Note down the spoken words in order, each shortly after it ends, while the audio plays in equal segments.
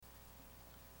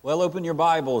Well, open your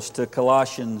Bibles to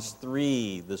Colossians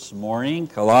 3 this morning.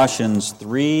 Colossians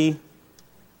 3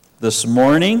 this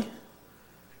morning.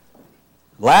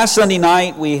 Last Sunday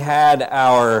night we had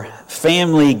our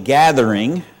family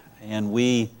gathering and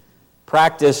we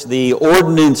practiced the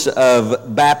ordinance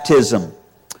of baptism.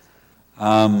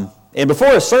 And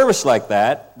before a service like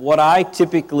that, what I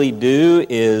typically do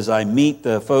is I meet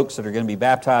the folks that are going to be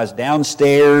baptized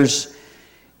downstairs,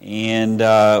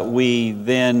 and we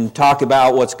then talk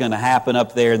about what's going to happen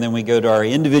up there, and then we go to our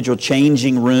individual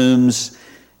changing rooms,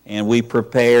 and we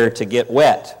prepare to get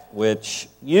wet, which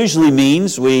usually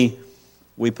means we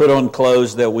put on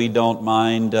clothes that we don't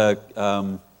mind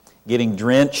getting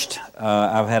drenched.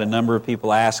 I've had a number of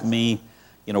people ask me,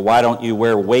 why don't you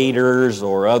wear waders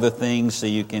or other things so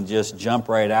you can just jump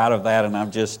right out of that, and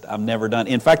I've never done.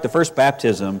 In fact, the first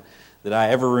baptism that I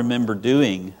ever remember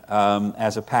doing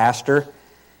as a pastor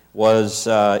was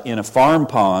in a farm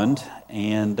pond,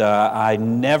 and I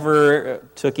never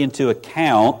took into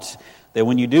account that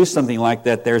when you do something like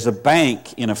that, there's a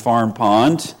bank in a farm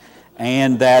pond,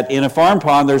 and that in a farm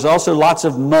pond there's also lots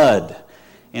of mud.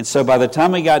 And so by the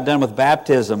time we got done with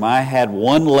baptism, I had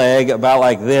one leg about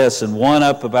like this and one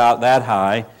up about that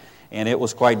high, and it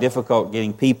was quite difficult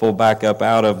getting people back up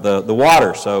out of the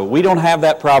water. So we don't have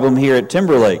that problem here at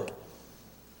Timberlake.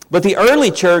 But the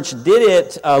early church did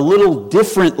it a little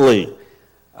differently.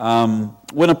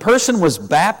 When a person was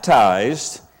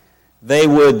baptized, they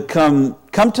would come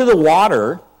to the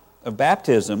water of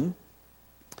baptism,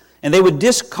 and they would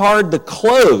discard the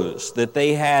clothes that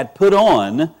they had put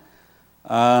on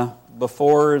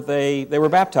before they were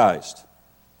baptized.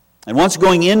 And once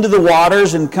going into the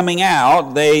waters and coming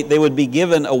out, they would be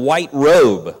given a white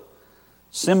robe,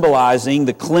 symbolizing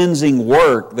the cleansing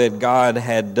work that God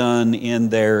had done in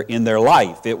their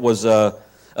life. It was a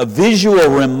visual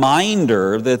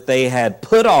reminder that they had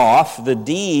put off the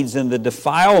deeds and the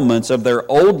defilements of their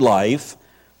old life,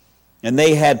 and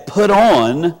they had put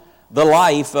on the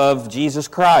life of Jesus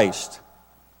Christ.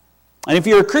 And if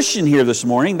you're a Christian here this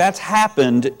morning, that's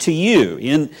happened to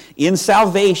you. In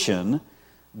salvation,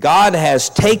 God has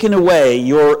taken away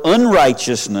your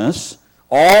unrighteousness,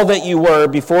 all that you were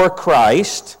before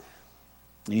Christ.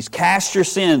 He's cast your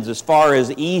sins as far as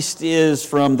east is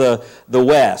from the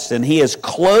west. And He has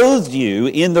clothed you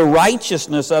in the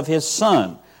righteousness of His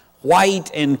Son,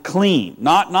 white and clean.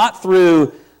 Not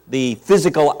through the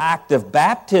physical act of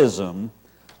baptism,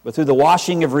 but through the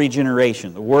washing of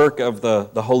regeneration, the work of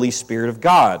the Holy Spirit of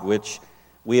God, which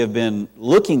we have been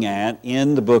looking at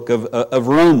in the book of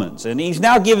Romans. And He's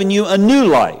now given you a new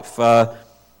life.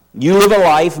 You live a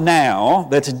life now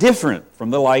that's different from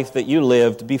the life that you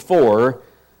lived before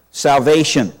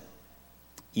salvation.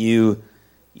 You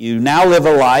now live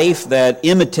a life that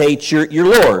imitates your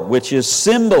Lord, which is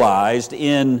symbolized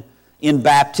in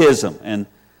baptism. And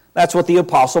that's what the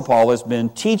Apostle Paul has been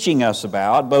teaching us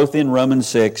about, both in Romans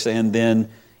 6 and then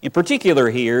in particular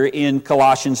here in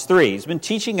Colossians 3. He's been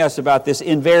teaching us about this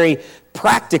in very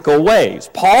practical ways.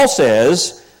 Paul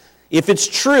says, if it's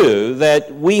true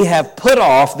that we have put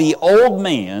off the old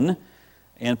man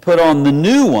and put on the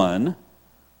new one,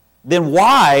 then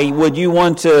why would you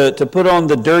want to put on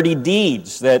the dirty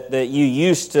deeds that you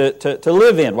used to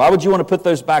live in? Why would you want to put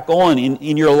those back on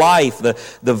in your life,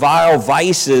 the vile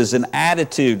vices and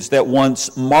attitudes that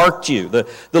once marked you? The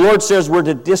Lord says we're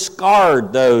to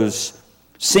discard those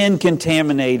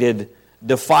sin-contaminated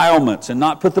defilements and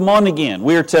not put them on again.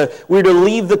 We're to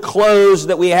leave the clothes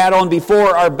that we had on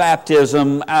before our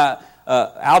baptism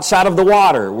outside of the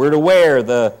water. We're to wear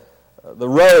the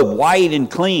robe, white and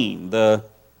clean, the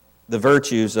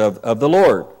virtues of the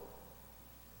Lord,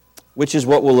 which is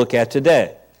what we'll look at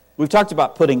today. We've talked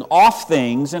about putting off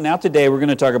things, and now today we're going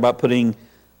to talk about putting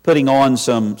on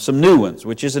some new ones,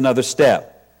 which is another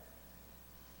step.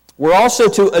 We're also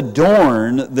to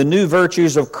adorn the new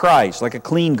virtues of Christ, like a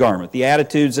clean garment, the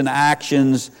attitudes and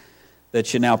actions that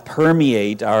should now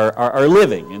permeate our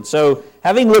living. And so,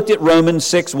 having looked at Romans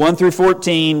 6, 1 through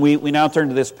 14, we now turn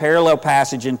to this parallel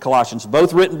passage in Colossians,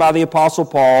 both written by the Apostle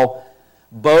Paul.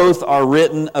 Both are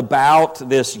written about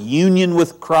this union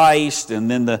with Christ and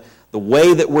then the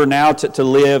way that we're now to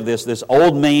live, this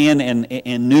old man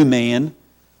and new man.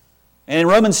 And in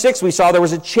Romans 6, we saw there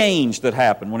was a change that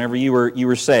happened whenever you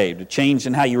were saved. A change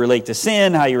in how you relate to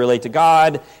sin, how you relate to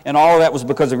God, and all of that was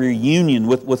because of your union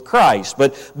with Christ.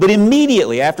 But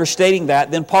immediately after stating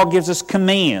that, then Paul gives us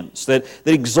commands that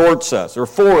exhorts us, or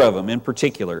four of them in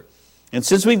particular. And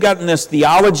since we've gotten this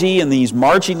theology and these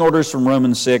marching orders from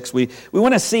Romans 6, we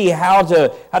want to see how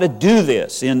to do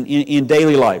this in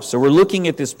daily life. So we're looking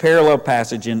at this parallel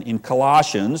passage in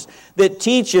Colossians that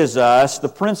teaches us the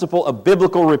principle of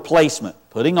biblical replacement,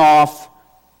 putting off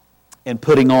and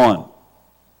putting on.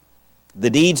 The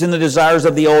deeds and the desires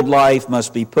of the old life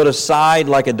must be put aside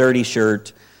like a dirty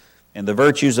shirt, and the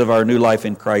virtues of our new life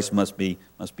in Christ must be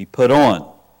put on.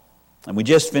 And we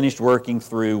just finished working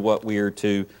through what we are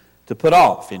to put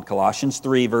off in Colossians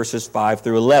 3, verses 5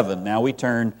 through 11. Now we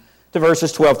turn to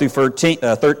verses 12 through 14,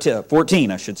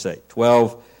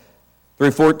 12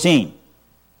 through 14.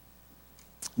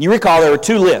 You recall there were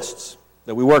two lists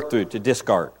that we worked through to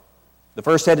discard. The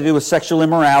first had to do with sexual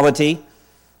immorality,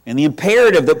 and the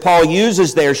imperative that Paul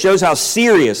uses there shows how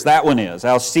serious that one is,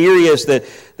 how serious that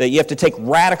you have to take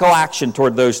radical action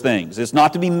toward those things. It's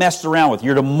not to be messed around with.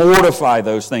 You're to mortify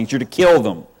those things. You're to kill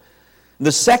them.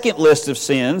 The second list of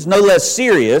sins, no less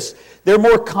serious, they're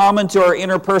more common to our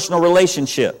interpersonal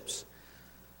relationships.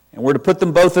 And we're to put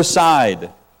them both aside.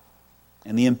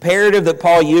 And the imperative that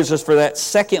Paul uses for that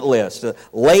second list,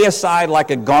 lay aside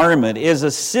like a garment, is a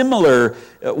similar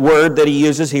word that he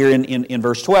uses here in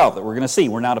verse 12 that we're going to see.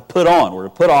 We're now to put on. We're to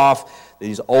put off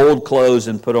these old clothes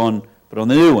and put on the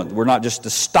new one. We're not just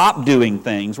to stop doing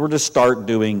things, we're to start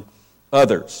doing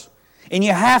others. And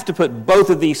you have to put both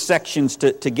of these sections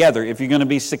together if you're going to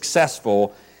be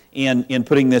successful in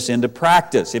putting this into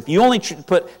practice. If you only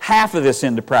put half of this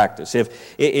into practice,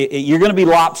 if you're going to be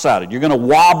lopsided, you're going to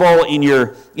wobble in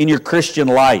your Christian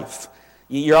life.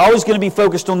 You're always going to be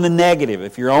focused on the negative.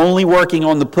 If you're only working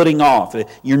on the putting off,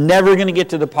 you're never going to get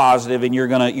to the positive, and you're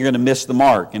going to miss the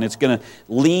mark. And it's going to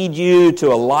lead you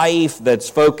to a life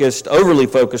that's overly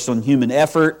focused on human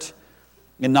effort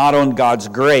and not on God's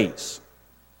grace.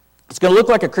 It's going to look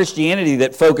like a Christianity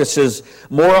that focuses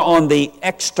more on the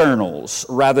externals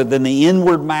rather than the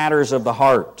inward matters of the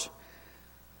heart.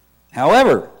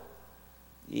 However,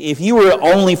 if you were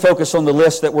only focused on the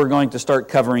list that we're going to start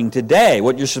covering today,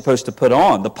 what you're supposed to put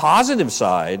on, the positive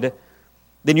side,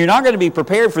 then you're not going to be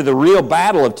prepared for the real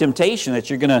battle of temptation that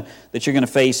you're going to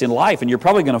face in life, and you're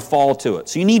probably going to fall to it.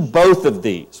 So you need both of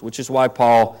these, which is why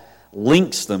Paul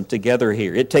links them together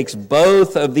here. It takes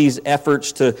both of these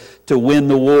efforts to win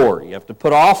the war. You have to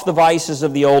put off the vices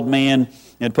of the old man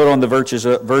and put on the virtues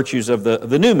of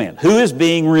the new man, who is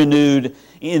being renewed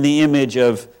in the image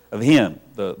of him,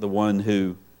 the one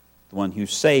who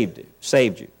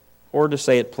saved you. Or to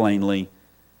say it plainly,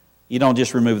 you don't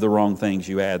just remove the wrong things,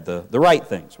 you add the right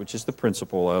things, which is the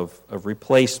principle of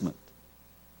replacement.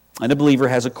 And a believer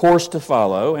has a course to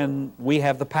follow, and we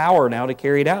have the power now to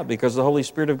carry it out because the Holy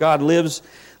Spirit of God lives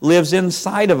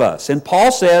inside of us. And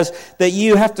Paul says that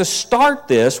you have to start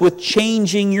this with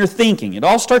changing your thinking. It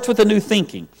all starts with a new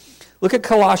thinking. Look at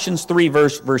Colossians 3,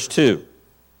 verse 2.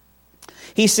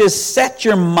 He says, set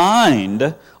your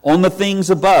mind on the things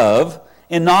above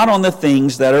and not on the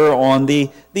things that are on the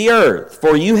earth.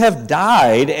 For you have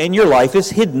died, and your life is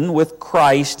hidden with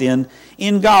Christ in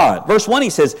God. Verse 1, he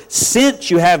says, since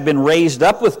you have been raised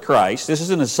up with Christ, this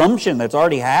is an assumption that's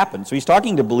already happened. So he's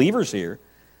talking to believers here.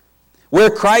 Where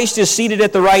Christ is seated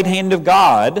at the right hand of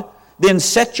God, then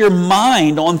set your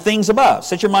mind on things above.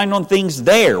 Set your mind on things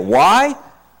there. Why?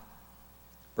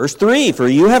 Verse 3, for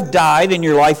you have died and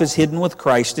your life is hidden with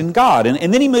Christ in God.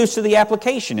 And then he moves to the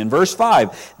application in verse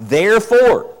 5.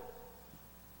 Therefore,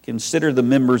 consider the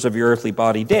members of your earthly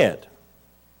body dead.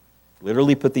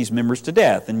 Literally put these members to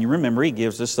death. And you remember he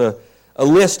gives us a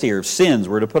list here of sins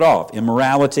we're to put off.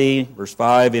 Immorality, verse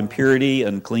 5, impurity,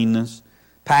 uncleanness,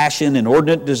 passion,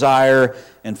 inordinate desire,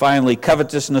 and finally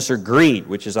covetousness or greed,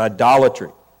 which is idolatry.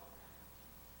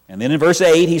 And then in verse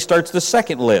 8 he starts the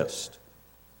second list.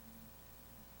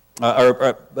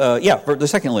 For the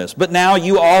second list. But now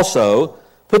you also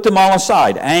put them all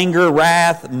aside. Anger,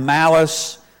 wrath,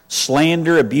 malice,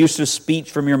 slander, abusive speech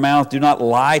from your mouth. Do not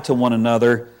lie to one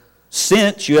another,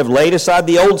 since you have laid aside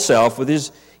the old self with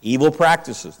his evil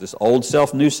practices. This old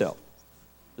self, new self.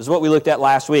 This is what we looked at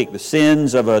last week. The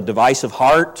sins of a divisive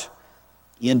heart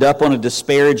end up on a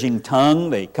disparaging tongue.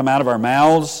 They come out of our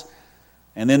mouths.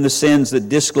 And then the sins that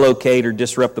dislocate or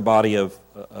disrupt the body of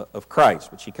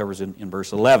Christ, which he covers in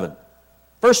verse 11.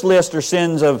 First list are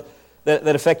sins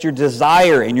that affect your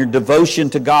desire and your devotion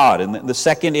to God. And the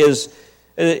second is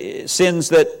sins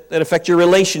that affect your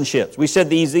relationships. We said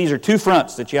these are two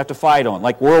fronts that you have to fight on,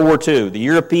 like World War II, the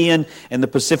European and the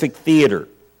Pacific theater.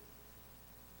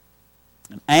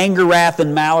 And anger, wrath,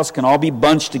 and malice can all be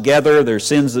bunched together. They're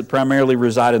sins that primarily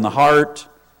reside in the heart.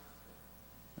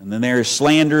 And then there's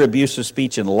slander, abusive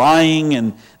speech, and lying.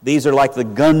 And these are like the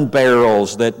gun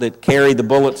barrels that carry the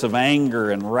bullets of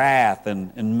anger and wrath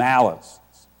and malice.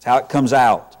 That's how it comes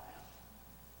out.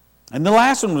 And the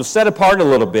last one was set apart a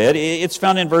little bit. It's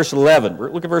found in verse 11.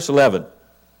 Look at verse 11.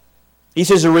 He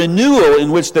says, a renewal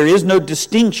in which there is no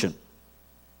distinction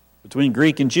between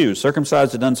Greek and Jew,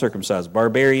 circumcised and uncircumcised,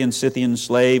 barbarian, Scythian,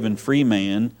 slave, and free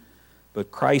man,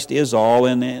 but Christ is all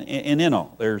and in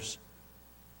all. There's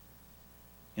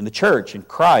in the church, in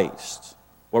Christ,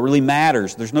 what really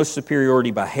matters, there's no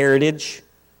superiority by heritage,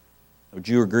 of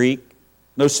Jew or Greek,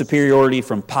 no superiority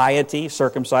from piety,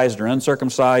 circumcised or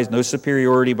uncircumcised, no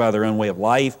superiority by their own way of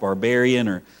life, barbarian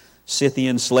or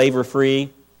Scythian, slave or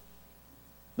free,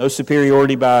 no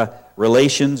superiority by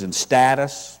relations and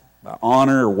status, by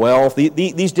honor or wealth.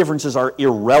 These differences are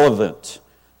irrelevant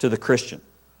to the Christian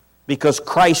because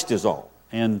Christ is all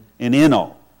and in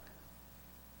all.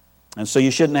 And so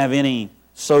you shouldn't have any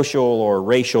social or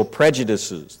racial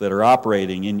prejudices that are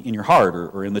operating in your heart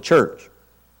or in the church.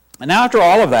 And now after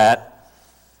all of that,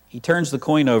 he turns the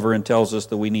coin over and tells us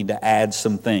that we need to add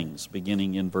some things,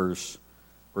 beginning in verse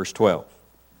 12.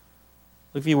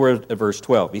 Look if you were at verse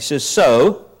 12. He says,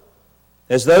 so,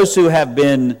 as those who have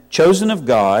been chosen of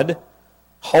God,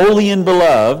 holy and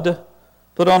beloved,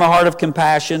 put on a heart of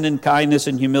compassion and kindness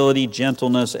and humility,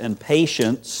 gentleness and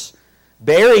patience,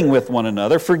 bearing with one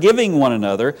another, forgiving one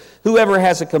another. Whoever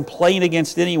has a complaint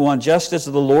against anyone, just as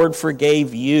the Lord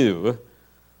forgave you,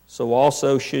 so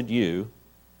also should you.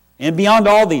 And beyond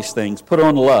all these things, put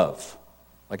on love,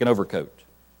 like an overcoat,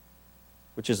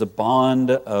 which is the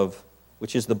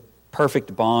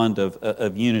perfect bond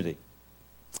of unity.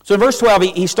 So in verse 12,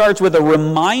 he starts with a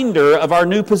reminder of our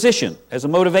new position as a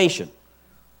motivation.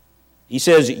 He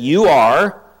says, you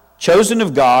are chosen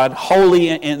of God, holy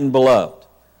and beloved.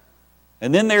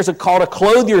 And then there's a call to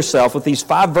clothe yourself with these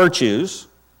 5 virtues.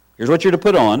 Here's what you're to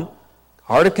put on: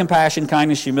 heart of compassion,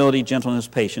 kindness, humility, gentleness,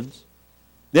 patience.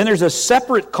 Then there's a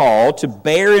separate call to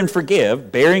bear and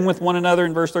forgive, bearing with one another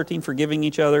in verse 13, forgiving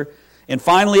each other. And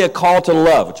finally, a call to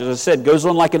love, which, as I said, goes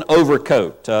on like an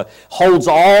overcoat, holds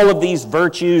all of these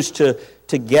virtues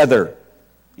together,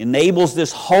 enables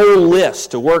this whole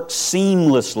list to work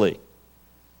seamlessly.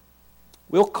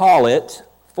 We'll call it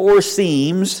 4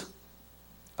 seams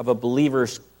of a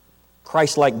believer's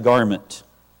Christ-like garment.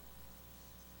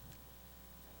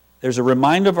 There's a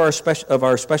reminder of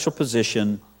our special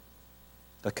position,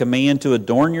 a command to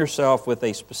adorn yourself with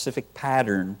a specific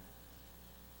pattern,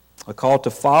 a call to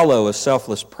follow a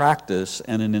selfless practice,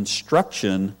 and an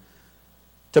instruction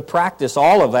to practice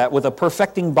all of that with a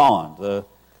perfecting bond,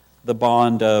 the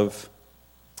bond of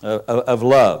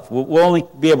love. We'll only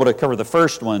be able to cover the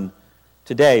first one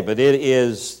today, but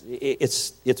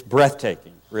it's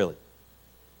breathtaking, really.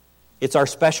 It's our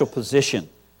special position.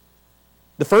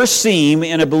 The first seam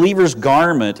in a believer's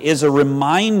garment is a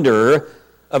reminder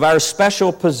of our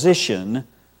special position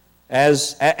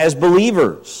as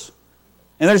believers.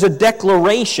 And there's a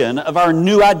declaration of our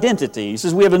new identity. He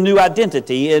says we have a new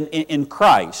identity in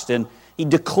Christ. And he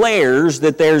declares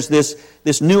that there's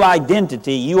this new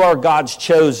identity. You are God's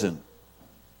chosen.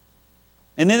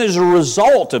 And then there's a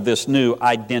result of this new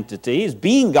identity. As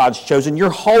being God's chosen,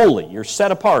 you're holy. You're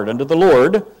set apart unto the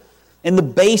Lord. And the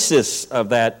basis of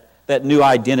that new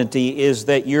identity is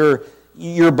that you're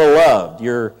beloved.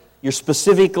 You're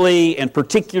specifically and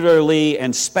particularly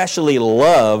and specially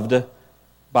loved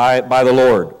by the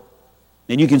Lord.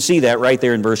 And you can see that right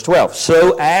there in verse 12.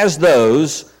 So as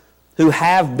those who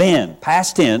have been,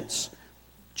 past tense,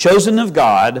 chosen of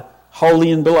God, holy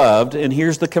and beloved, and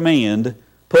here's the command,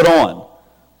 put on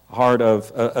a heart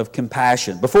of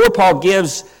compassion. Before Paul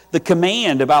gives the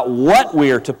command about what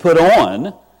we're to put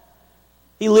on,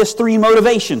 he lists 3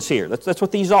 motivations here. That's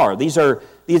what these are.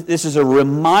 This is a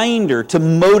reminder to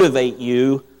motivate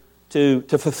you to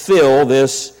fulfill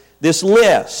this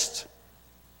list.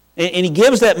 And he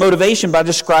gives that motivation by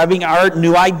describing our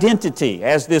new identity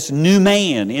as this new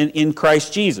man in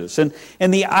Christ Jesus. And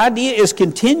the idea is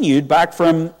continued back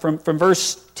from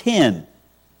verse 10.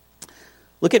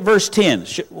 Look at verse 10.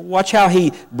 Watch how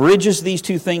he bridges these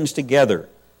 2 things together.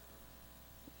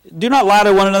 Do not lie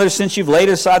to one another, since you've laid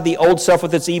aside the old self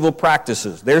with its evil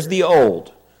practices. There's the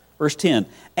old. Verse 10.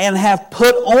 And have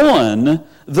put on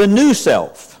the new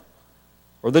self,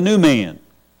 or the new man,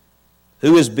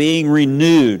 who is being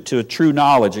renewed to a true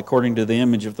knowledge according to the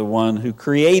image of the one who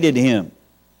created him.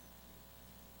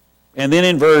 And then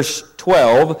in verse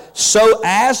 12, so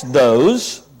as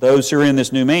those who are in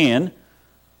this new man,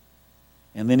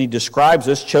 and then he describes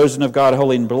us, chosen of God,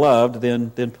 holy and beloved,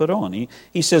 then put on.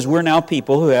 He says we're now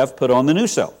people who have put on the new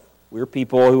self. We're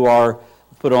people who are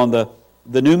put on the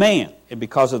the new man. And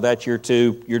because of that, you're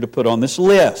to put on this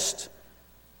list.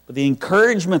 But the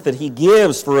encouragement that he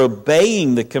gives for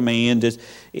obeying the command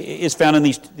is found in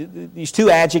these two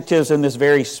adjectives in this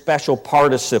very special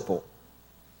participle.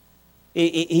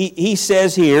 He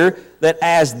says here that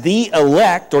as the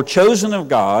elect or chosen of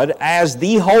God, as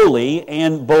the holy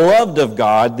and beloved of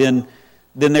God, then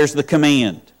there's the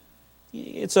command.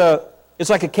 It's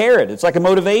like a carrot. It's like a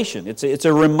motivation. It's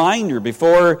a reminder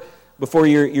before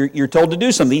you're told to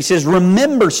do something. He says,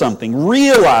 remember something,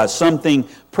 realize something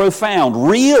profound,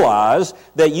 realize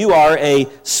that you are a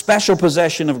special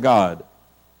possession of God,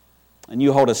 and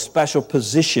you hold a special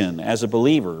position as a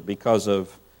believer because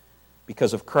of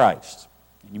Christ.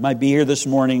 And you might be here this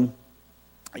morning,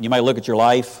 and you might look at your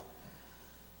life,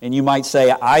 and you might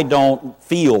say, I don't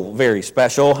feel very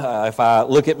special. If I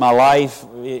look at my life,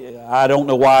 I don't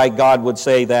know why God would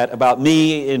say that about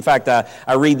me. In fact,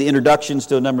 I read the introductions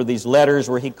to a number of these letters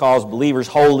where he calls believers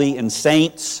holy and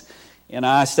saints. And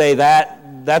I say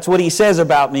that's what he says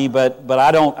about me, but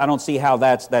I don't see how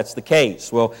that's the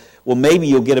case. Well, maybe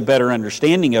you'll get a better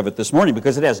understanding of it this morning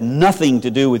because it has nothing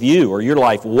to do with you or your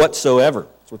life whatsoever.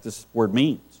 That's what this word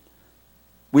means.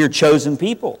 We are chosen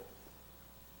people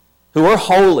who are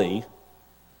holy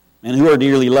and who are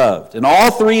dearly loved. And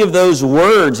all three of those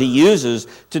words he uses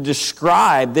to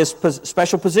describe this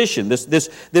special position,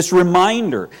 this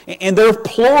reminder. And they're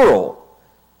plural,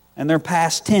 and they're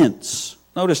past tense.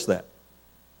 Notice that.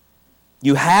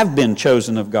 You have been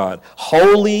chosen of God,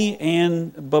 holy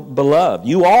and beloved.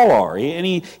 You all are. And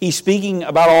he's speaking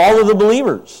about all of the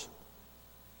believers.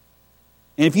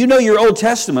 And if you know your Old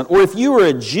Testament, or if you were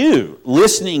a Jew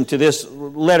listening to this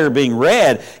letter being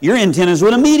read, your antennas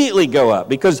would immediately go up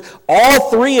because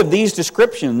all three of these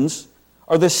descriptions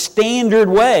are the standard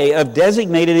way of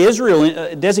designating Israel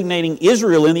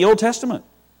in the Old Testament.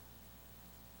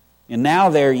 And now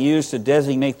they're used to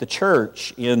designate the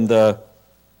church in the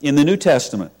New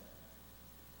Testament.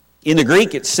 In the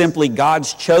Greek, it's simply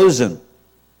God's chosen.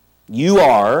 You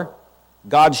are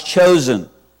God's chosen.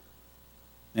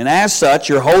 And as such,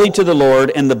 you're holy to the Lord,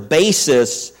 and the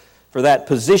basis for that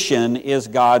position is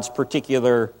God's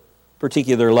particular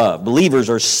love. Believers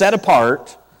are set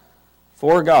apart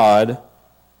for God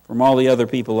from all the other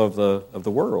people of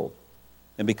the world.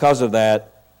 And because of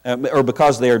that, or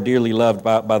because they are dearly loved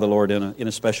by the Lord in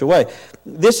a special way.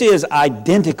 This is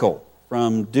identical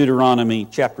from Deuteronomy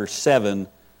chapter 7,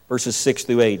 verses 6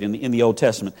 through 8 in the Old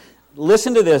Testament.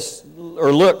 Listen to this,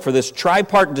 or look for this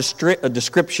tripart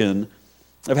description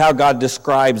of how God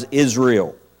describes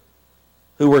Israel,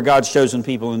 who were God's chosen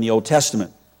people in the Old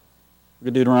Testament. Look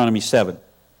at Deuteronomy 7.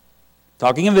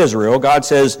 Talking of Israel, God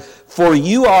says, "For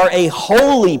you are a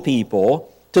holy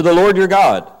people to the Lord your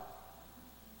God.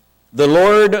 The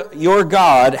Lord your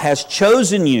God has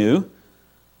chosen you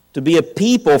to be a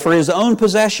people for His own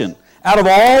possession out of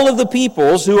all of the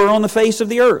peoples who are on the face of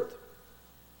the earth."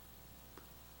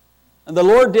 And the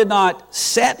Lord did not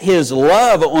set His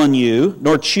love on you,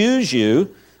 nor choose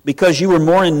you, because you were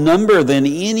more in number than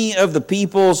any of the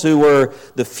peoples who were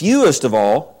the fewest of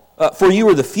all, for you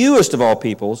were the fewest of all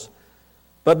peoples,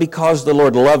 but because the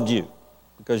Lord loved you,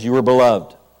 because you were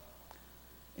beloved,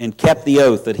 and kept the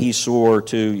oath that He swore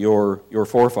to your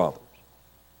forefathers.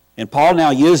 And Paul now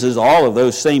uses all of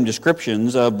those same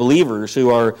descriptions of believers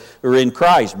who are in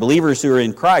Christ. Believers who are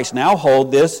in Christ now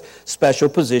hold this special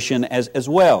position as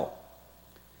well.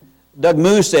 Doug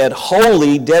Moo said,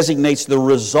 holy designates the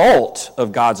result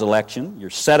of God's election. You're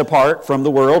set apart from the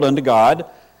world unto God.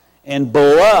 And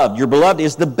beloved, your beloved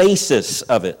is the basis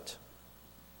of it.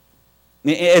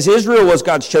 As Israel was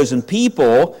God's chosen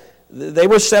people, they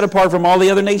were set apart from all the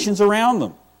other nations around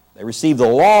them. They received the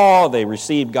law, they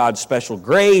received God's special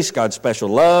grace, God's special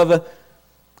love,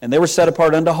 and they were set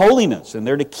apart unto holiness, and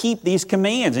they're to keep these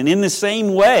commands. And in the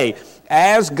same way,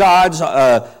 as God's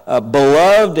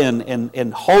beloved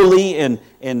and holy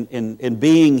and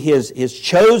being His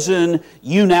chosen,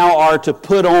 you now are to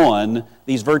put on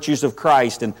these virtues of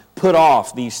Christ and put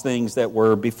off these things that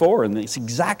were before. And it's the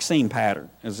exact same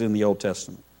pattern as in the Old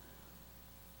Testament.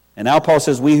 And now Paul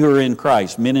says, we who are in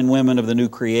Christ, men and women of the new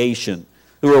creation,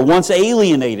 who were once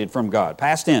alienated from God,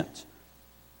 past tense,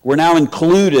 we're now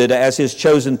included as His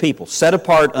chosen people, set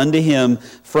apart unto Him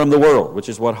from the world, which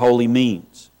is what holy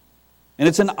means. And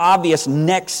it's an obvious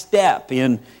next step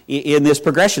in this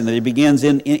progression that it begins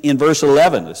in verse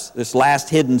 11, this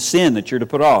last hidden sin that you're to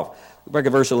put off. Look back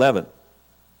at verse 11.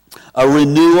 A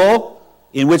renewal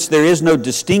in which there is no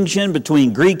distinction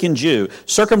between Greek and Jew,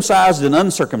 circumcised and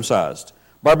uncircumcised,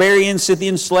 barbarian,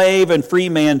 Scythian, slave, and free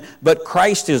man, but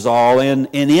Christ is all and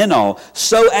in all.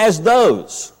 So as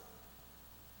those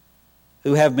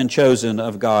who have been chosen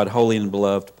of God, holy and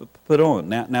beloved, put on.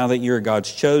 Now that you're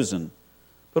God's chosen,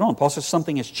 put on. Paul says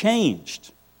something has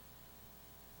changed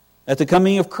at the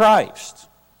coming of Christ.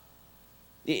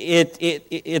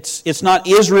 It's not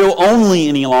Israel only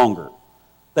any longer.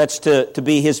 That's to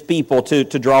be His people, to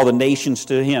draw the nations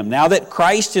to Him. Now that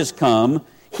Christ has come,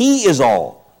 He is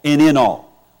all and in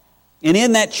all. And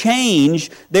in that change,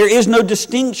 there is no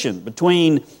distinction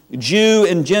between Jew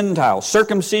and Gentile,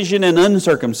 circumcision and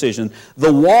uncircumcision.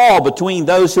 The wall between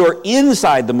those who are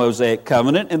inside the Mosaic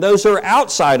covenant and those who are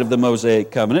outside of the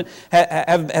Mosaic covenant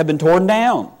have been torn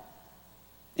down.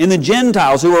 And the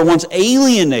Gentiles who were once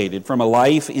alienated from a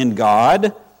life in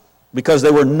God because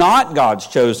they were not God's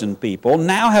chosen people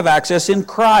now have access in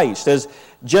Christ,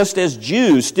 just as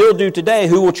Jews still do today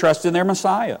who will trust in their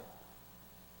Messiah.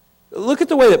 Look at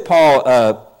the way that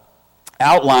Paul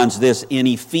outlines this in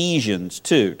Ephesians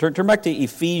 2. Turn back to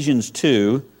Ephesians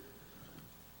 2.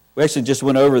 We actually just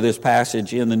went over this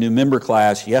passage in the new member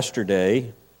class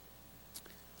yesterday.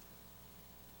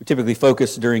 We typically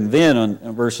focus during then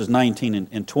on verses 19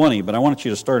 and 20, but I want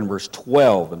you to start in verse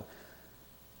 12 and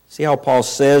see how Paul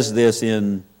says this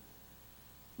in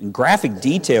graphic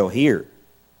detail here.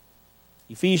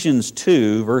 Ephesians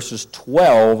 2, verses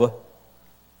 12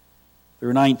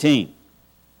 through 19.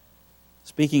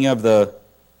 Speaking of this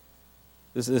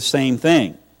is the same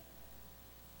thing.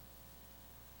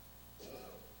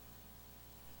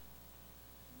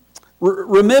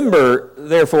 Remember,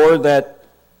 therefore,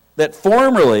 that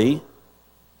formerly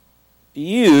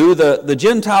you, the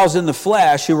Gentiles in the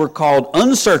flesh, who were called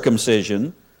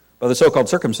uncircumcision by the so-called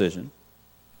circumcision,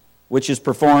 which is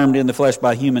performed in the flesh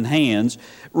by human hands,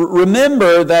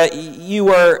 remember that you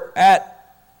were at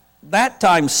that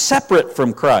time separate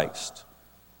from Christ,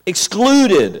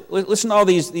 excluded. Listen to all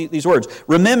these words.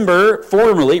 Remember,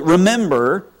 formerly,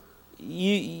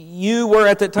 you were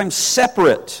at that time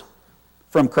separate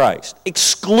from Christ,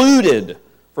 excluded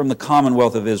from the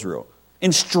commonwealth of Israel,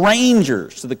 and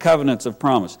strangers to the covenants of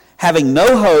promise, having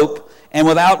no hope and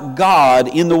without God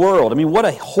in the world. I mean, what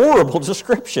a horrible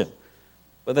description.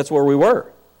 But that's where we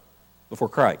were before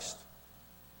Christ.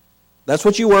 That's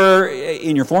what you were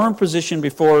in your former position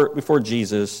before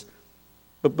Jesus.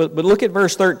 But look at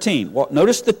verse 13. Well,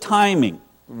 notice the timing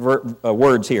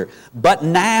words here. But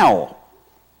now,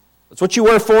 that's what you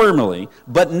were formerly.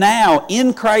 But now,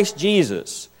 in Christ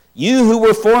Jesus, you who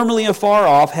were formerly afar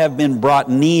off have been brought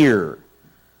near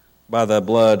by the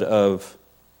blood of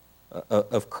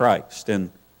Christ.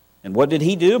 And what did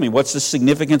He do? I mean, what's the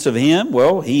significance of Him?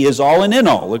 Well, He is all and in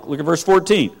all. Look at verse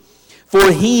 14.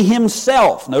 For He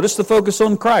Himself, notice the focus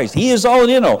on Christ. He is all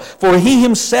and in all. For He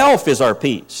Himself is our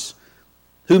peace,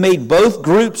 who made both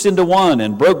groups into one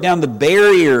and broke down the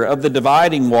barrier of the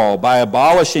dividing wall by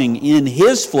abolishing in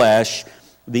His flesh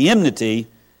the enmity,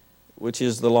 which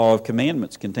is the law of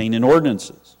commandments contained in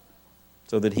ordinances,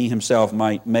 so that He Himself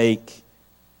might make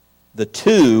the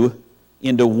two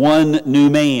into one new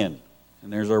man.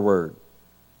 And there's our word,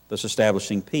 thus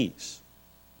establishing peace.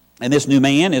 And this new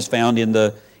man is found in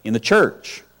the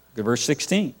church. Look at verse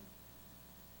 16.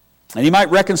 And He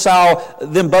might reconcile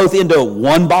them both into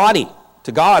one body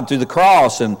to God through the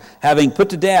cross, and having put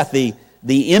to death the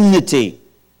enmity.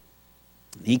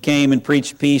 He came and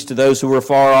preached peace to those who were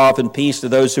far off and peace to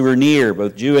those who were near,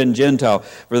 both Jew and Gentile.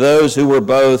 For those who were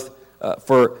both,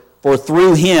 for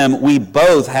through Him we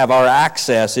both have our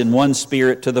access in one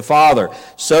Spirit to the Father.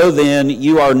 So then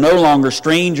you are no longer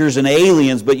strangers and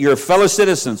aliens, but you're fellow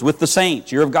citizens with the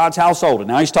saints. You're of God's household. And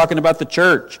now he's talking about the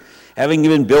church, having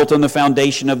been built on the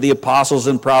foundation of the apostles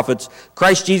and prophets,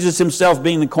 Christ Jesus Himself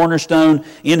being the cornerstone,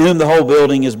 in whom the whole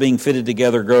building is being fitted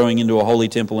together, growing into a holy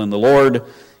temple in the Lord,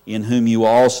 in whom you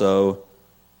also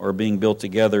are being built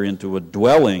together into a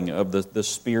dwelling of the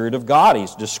Spirit of God.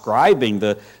 He's describing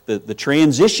the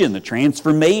transition, the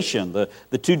transformation,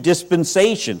 the two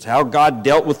dispensations, how God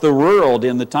dealt with the world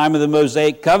in the time of the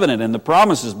Mosaic covenant and the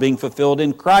promises being fulfilled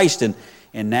in Christ, and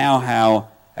now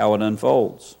how it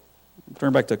unfolds.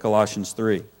 Turn back to Colossians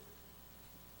 3.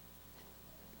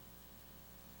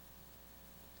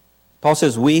 Paul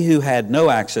says, we who had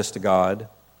no access to God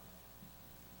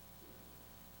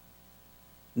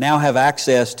now have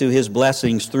access to His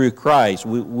blessings through Christ.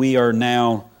 We are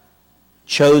now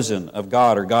chosen of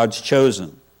God, or God's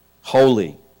chosen,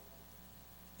 holy,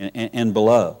 and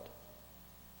beloved.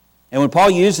 And when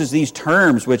Paul uses these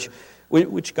terms,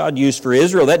 which God used for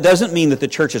Israel, that doesn't mean that the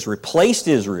church has replaced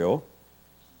Israel,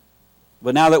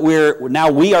 but now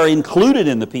we are included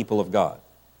in the people of God.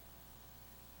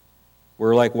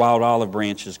 We're like wild olive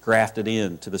branches grafted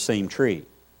into the same tree.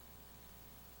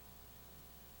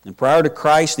 And prior to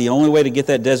Christ, the only way to get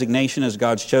that designation as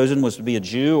God's chosen was to be a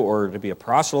Jew or to be a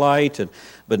proselyte.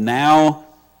 But now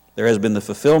there has been the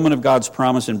fulfillment of God's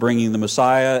promise in bringing the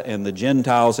Messiah, and the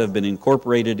Gentiles have been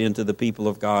incorporated into the people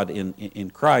of God in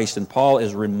Christ. And Paul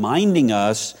is reminding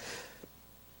us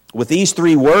with these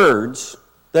three words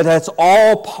that that's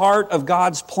all part of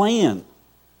God's plan.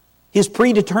 His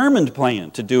predetermined plan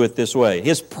to do it this way.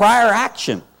 His prior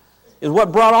action is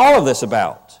what brought all of this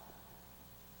about.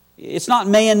 It's not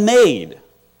man-made.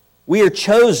 We are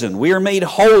chosen. We are made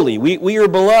holy. We are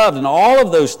beloved. And all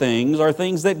of those things are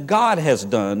things that God has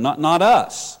done, not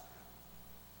us.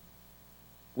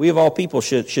 We of all people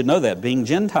should know that, being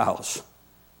Gentiles.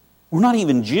 We're not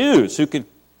even Jews who could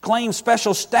claim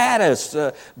special status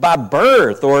by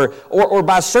birth or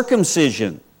by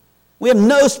circumcision. We have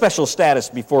no special status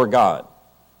before God.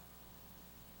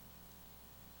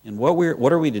 And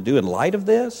what are we to do in light of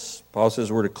this? Paul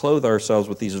says we're to clothe ourselves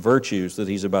with these virtues that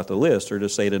he's about to list, or to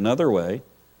say it another way.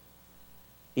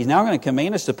 He's now going to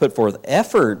command us to put forth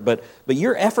effort, but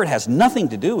your effort has nothing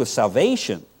to do with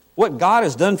salvation. What God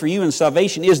has done for you in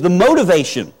salvation is the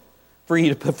motivation for you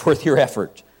to put forth your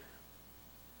effort.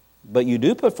 But you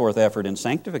do put forth effort in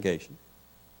sanctification.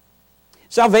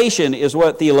 Salvation is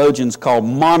what theologians call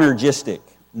monergistic.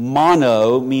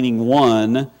 Mono meaning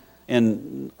one,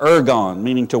 and ergon,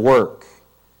 meaning to work.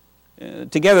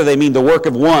 Together they mean the work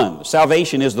of one.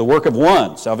 Salvation is the work of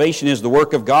one. Salvation is the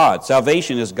work of God.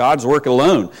 Salvation is God's work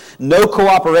alone. No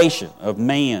cooperation of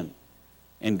man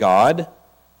and God.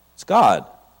 It's God.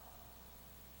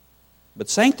 But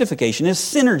sanctification is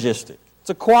synergistic. It's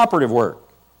a cooperative work.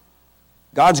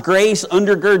 God's grace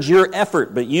undergirds your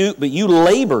effort, but you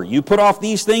labor. You put off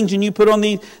these things and you put on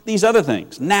these other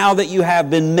things. Now that you have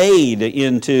been made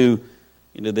into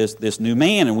this new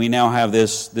man, and we now have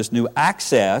this new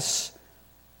access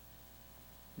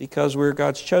because we're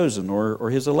God's chosen or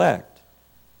His elect.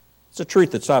 It's a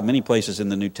truth that's taught many places in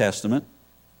the New Testament.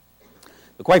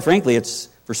 But quite frankly,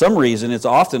 for some reason, it's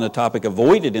often a topic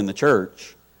avoided in the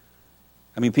church.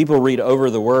 I mean, people read over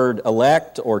the word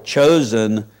elect or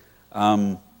chosen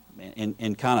and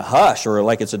kind of hush, or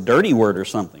like it's a dirty word or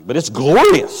something. But it's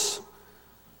glorious. I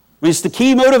mean, it's the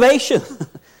key motivation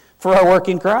for our work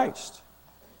in Christ.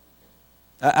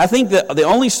 I think that the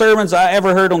only sermons I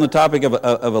ever heard on the topic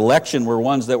of election were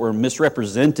ones that were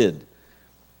misrepresented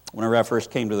whenever I first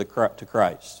came to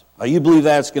Christ. You believe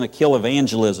that's going to kill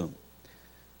evangelism.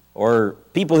 Or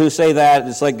people who say that,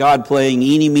 it's like God playing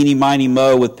eeny, meeny, miny,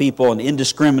 mo with people and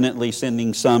indiscriminately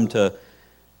sending some to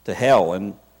hell.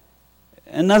 And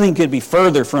nothing could be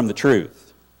further from the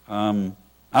truth. I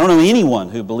don't know anyone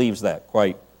who believes that,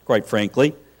 quite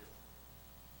frankly.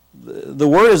 The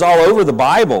Word is all over the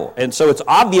Bible, and so it's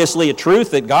obviously a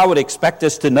truth that God would expect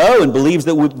us to know and believe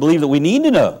that we need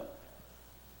to know.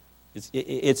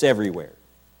 It's everywhere.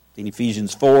 In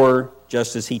Ephesians 4,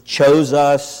 just as He chose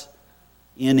us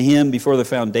in Him before the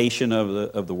foundation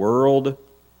of the world.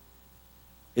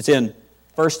 It's in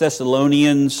 1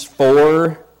 Thessalonians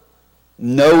 4,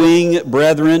 knowing,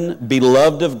 brethren,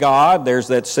 beloved of God, there's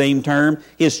that same term,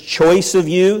 His choice of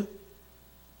you.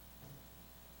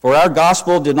 For our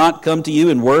gospel did not come to you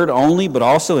in word only, but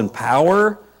also in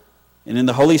power and in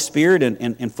the Holy Spirit and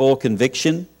in full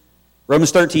conviction.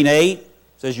 Romans 13:8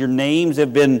 says your names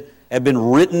have been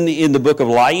written in the book of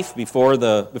life before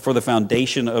the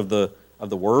foundation of the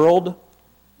world.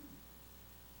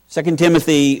 2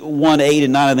 Timothy 1:8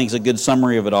 and 9 I think is a good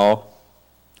summary of it all.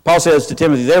 Paul says to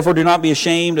Timothy, therefore do not be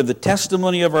ashamed of the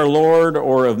testimony of our Lord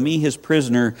or of me his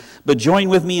prisoner, but join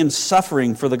with me in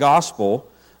suffering for the gospel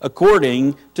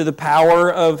according to the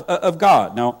power of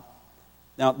God. Now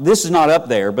this is not up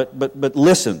there, but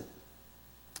listen.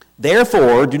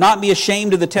 Therefore, do not be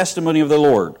ashamed of the testimony of the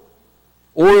Lord,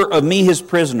 or of me his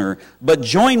prisoner, but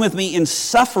join with me in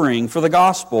suffering for the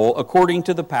gospel according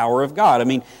to the power of God. I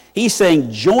mean, he's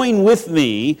saying, join with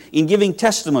me in giving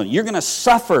testimony. You're going to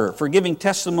suffer for giving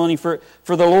testimony for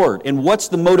the Lord. And what's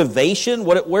the motivation?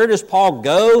 Where does Paul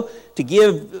go to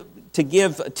give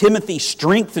Timothy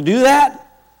strength to do that?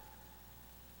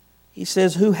 He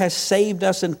says, who has saved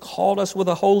us and called us with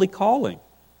a holy calling.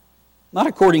 Not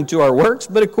according to our works,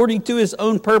 but according to his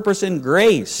own purpose and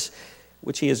grace,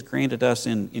 which he has granted us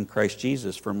in Christ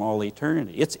Jesus from all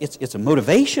eternity. It's a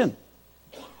motivation.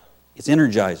 It's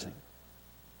energizing.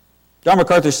 John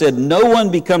MacArthur said, no one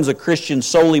becomes a Christian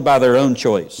solely by their own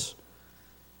choice.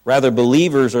 Rather,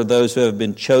 believers are those who have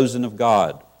been chosen of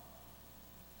God.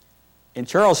 And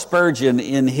Charles Spurgeon,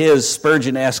 in his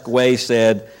Spurgeon-esque way,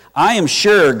 said, I'm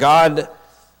sure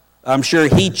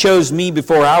he chose me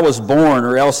before I was born,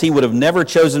 or else he would have never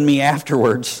chosen me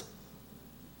afterwards.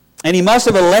 And he must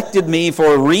have elected me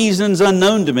for reasons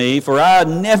unknown to me, for I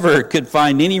never could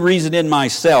find any reason in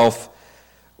myself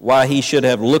why he should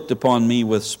have looked upon me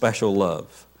with special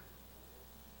love.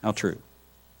 How true.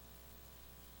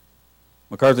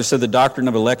 MacArthur said the doctrine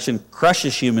of election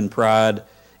crushes human pride,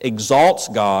 exalts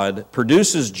God,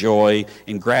 produces joy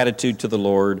and gratitude to the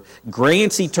Lord,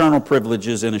 grants eternal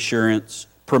privileges and assurance,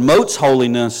 promotes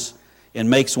holiness, and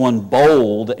makes one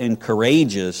bold and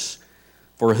courageous.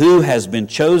 For who has been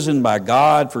chosen by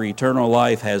God for eternal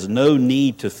life has no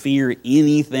need to fear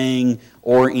anything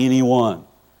or anyone.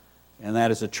 And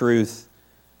that is a truth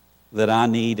that I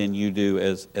need and you do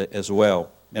as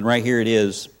well. And right here it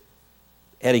is,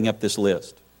 heading up this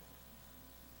list.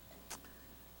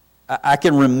 I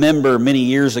can remember many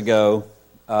years ago,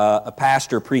 a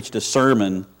pastor preached a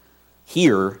sermon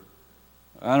here.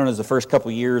 I don't know, it was the first couple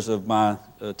years of my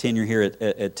tenure here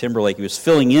at Timberlake. He was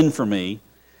filling in for me.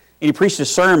 And he preached a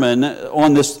sermon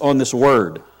on this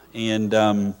word,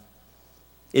 and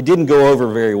it didn't go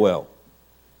over very well.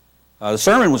 The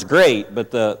sermon was great, but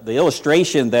the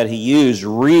illustration that he used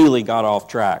really got off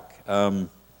track.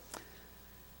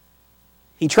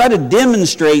 He tried to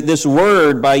demonstrate this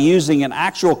word by using an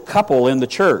actual couple in the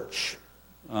church,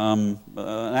 an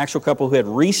actual couple who had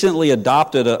recently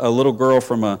adopted a little girl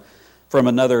from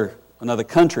another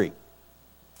country.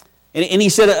 And he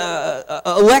said,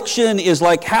 election is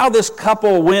like how this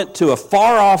couple went to a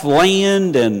far-off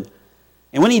land, and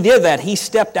when he did that, he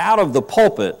stepped out of the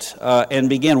pulpit and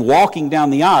began walking down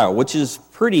the aisle, which is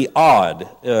pretty odd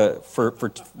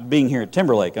for being here at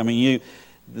Timberlake. I mean,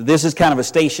 this is kind of a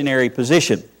stationary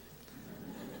position.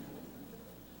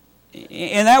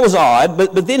 And that was odd,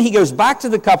 but then he goes back to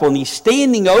the couple, and he's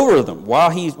standing over them while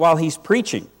he's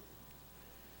preaching.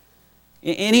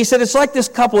 And he said, it's like this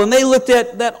couple, and they looked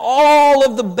at all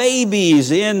of the babies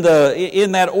in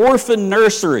that orphan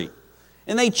nursery,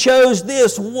 and they chose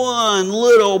this one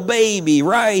little baby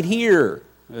right here.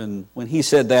 And when he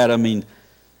said that, I mean,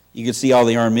 you could see all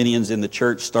the Arminians in the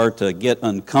church start to get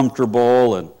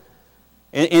uncomfortable, and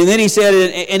then he said,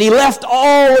 and he left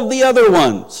all of the other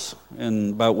ones,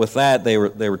 but with that they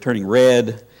were turning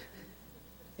red.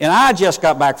 And I just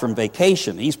got back from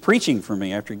vacation. He's preaching for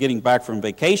me after getting back from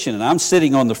vacation, and I'm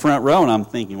sitting on the front row, and I'm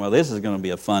thinking, well, this is going to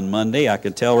be a fun Monday, I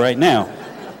can tell right now.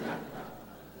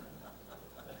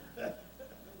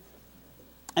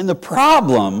 And the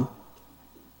problem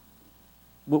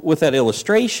with that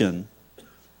illustration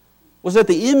was that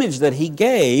the image that he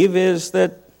gave is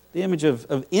that the image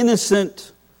of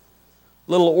innocent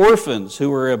little orphans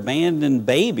who were abandoned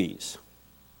babies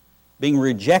being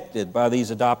rejected by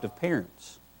these adoptive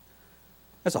parents.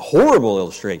 That's a horrible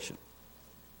illustration.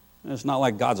 It's not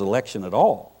like God's election at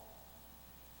all.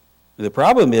 The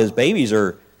problem is babies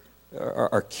are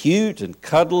cute and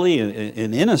cuddly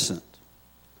and innocent.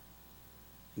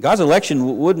 God's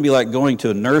election wouldn't be like going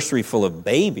to a nursery full of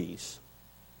babies,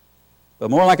 but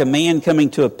more like a man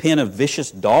coming to a pen of vicious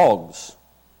dogs,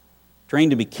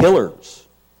 trained to be killers,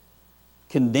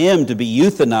 condemned to be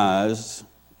euthanized,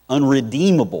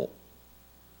 unredeemable.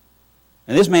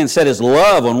 And this man set his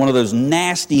love on one of those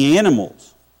nasty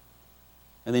animals,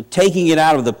 and then taking it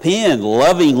out of the pen,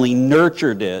 lovingly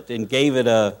nurtured it and gave it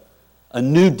a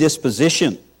new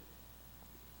disposition.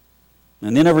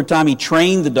 And then every time he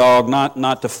trained the dog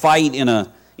not to fight in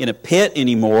a pit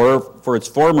anymore for its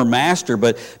former master,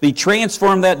 but he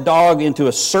transformed that dog into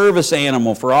a service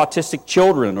animal for autistic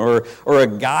children or a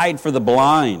guide for the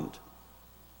blind.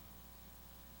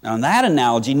 Now, in that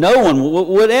analogy, no one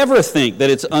would ever think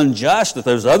that it's unjust that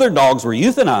those other dogs were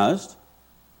euthanized.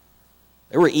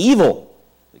 They were evil.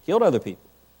 They killed other people.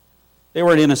 They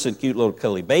weren't innocent, cute little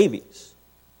cuddly babies.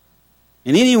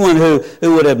 And anyone who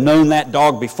would have known that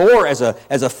dog before as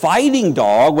a fighting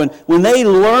dog, when they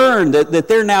learned that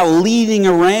they're now leading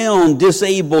around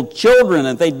disabled children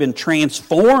and they'd been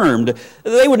transformed,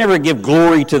 they would never give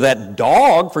glory to that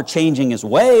dog for changing his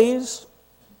ways.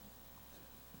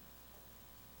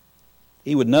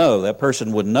 That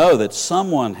person would know that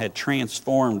someone had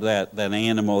transformed that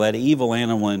animal, that evil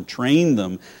animal, and trained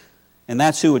them. And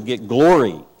that's who would get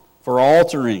glory for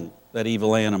altering that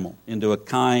evil animal into a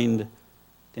kind,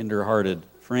 tender-hearted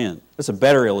friend. That's a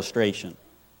better illustration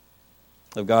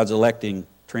of God's electing,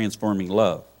 transforming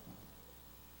love.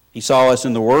 He saw us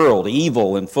in the world,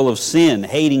 evil and full of sin,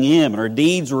 hating Him, and our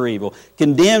deeds were evil,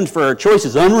 condemned for our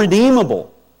choices,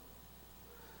 unredeemable.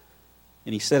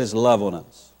 And He set His love on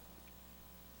us.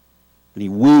 And He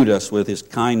wooed us with His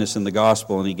kindness in the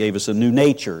gospel, and He gave us a new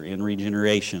nature in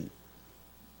regeneration.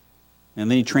 And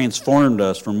then He transformed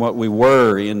us from what we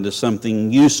were into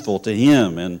something useful to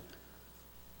Him and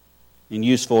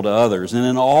useful to others. And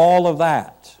in all of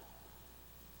that,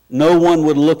 no one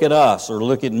would look at us or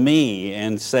look at me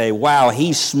and say, wow,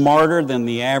 he's smarter than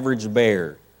the average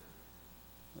bear.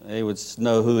 They would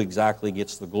know who exactly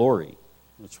gets the glory,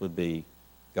 which would be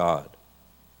God.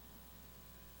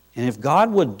 And if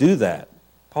God would do that,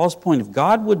 Paul's point, if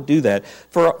God would do that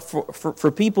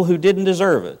for people who didn't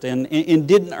deserve it and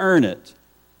didn't earn it,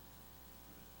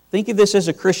 think of this as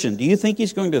a Christian. Do you think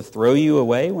He's going to throw you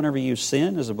away whenever you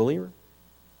sin as a believer?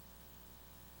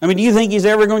 I mean, do you think He's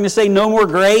ever going to say no more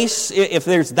grace if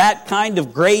there's that kind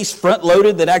of grace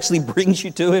front-loaded that actually brings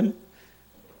you to Him?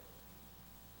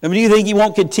 I mean, do you think He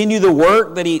won't continue the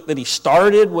work that He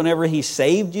started whenever He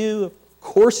saved you? Of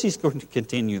course He's going to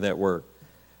continue that work.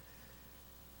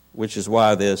 Which is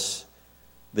why this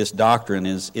doctrine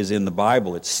is in the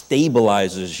Bible. It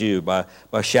stabilizes you by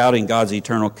shouting God's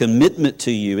eternal commitment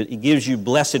to you. It gives you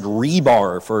blessed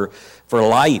rebar for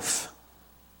life.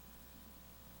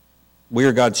 We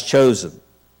are God's chosen.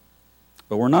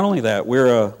 But we're not only that,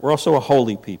 we're also a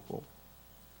holy people.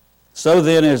 So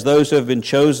then, as those who have been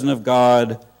chosen of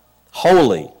God,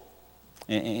 holy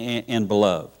and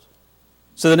beloved.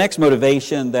 So the next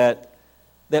motivation that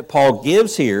Paul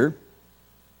gives here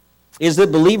is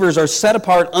that believers are set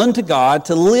apart unto God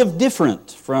to live different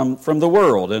from the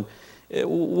world. And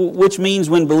which means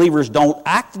when believers don't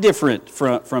act different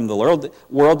from the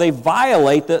world, they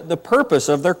violate the purpose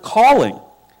of their calling.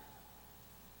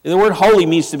 The word holy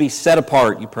means to be set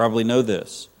apart. You probably know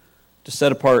this. To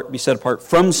be set apart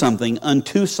from something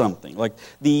unto something. Like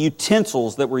the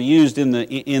utensils that were used in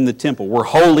the temple were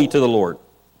holy to the Lord.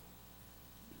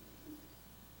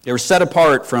 They were set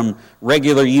apart from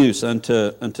regular use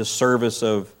unto service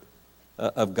of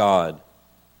God.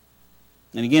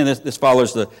 And again, this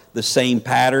follows the same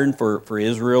pattern for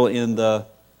Israel in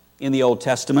the Old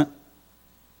Testament.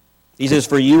 He says,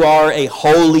 "For you are a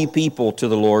holy people to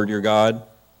the Lord your God."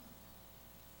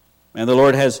 And the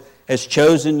Lord has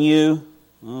chosen you.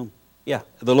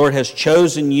 The Lord has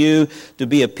chosen you to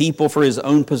be a people for His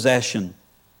own possession.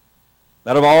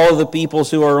 Out of all of the peoples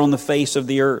who are on the face of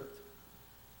the earth.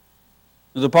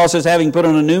 As Paul says, having put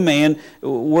on a new man,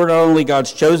 we're not only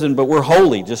God's chosen, but we're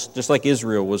holy, just like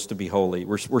Israel was to be holy.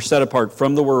 We're set apart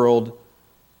from the world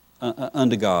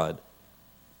unto God.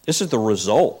 This is the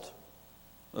result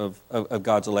of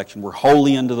God's election. We're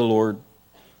holy unto the Lord.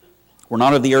 We're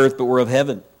not of the earth, but we're of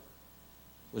heaven,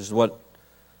 which is what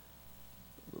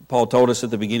Paul told us at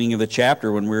the beginning of the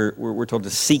chapter when we're told to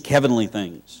seek heavenly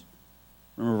things.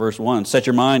 Remember verse 1, set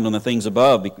your mind on the things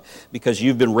above because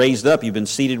you've been raised up, you've been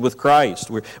seated with Christ.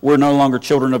 We're no longer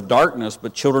children of darkness,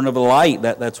 but children of the light.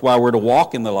 That's why we're to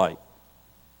walk in the light.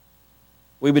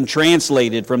 We've been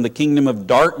translated from the kingdom of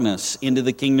darkness into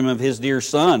the kingdom of His dear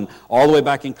Son, all the way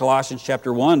back in Colossians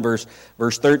chapter 1, verse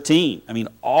 13. I mean,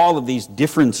 all of these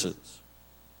differences.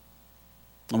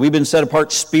 And we've been set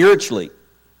apart spiritually,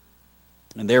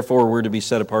 and therefore we're to be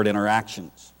set apart in our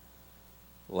actions.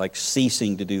 Like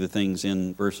ceasing to do the things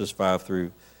in verses 5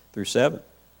 through 7.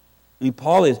 I mean,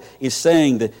 Paul is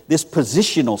saying that this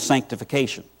positional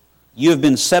sanctification, you have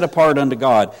been set apart unto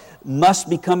God, must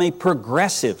become a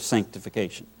progressive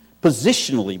sanctification.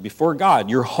 Positionally before God,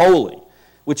 you're holy,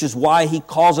 which is why He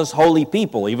calls us holy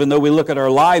people, even though we look at our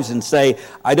lives and say,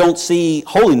 I don't see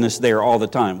holiness there all the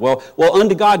time. Well,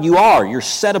 unto God you are. You're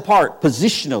set apart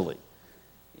positionally.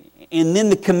 And then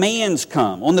the commands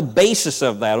come on the basis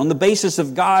of that, on the basis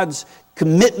of God's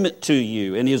commitment to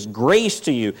you and His grace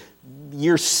to you.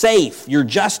 You're safe, you're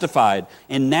justified,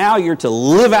 and now you're to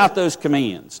live out those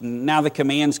commands. Now the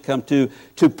commands come to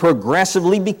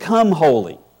progressively become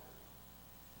holy.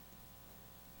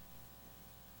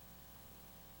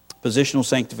 Positional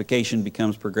sanctification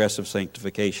becomes progressive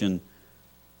sanctification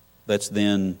that's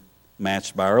then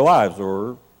matched by our lives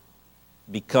or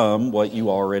become what you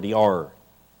already are.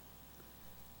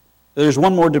 There's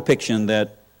one more depiction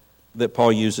that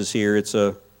Paul uses here. It's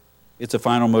a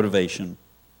final motivation.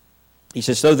 He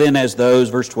says, so then as those,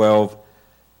 verse 12,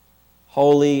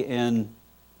 holy and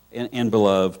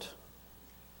beloved,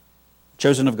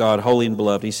 chosen of God, holy and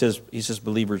beloved. He says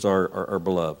believers are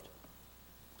beloved.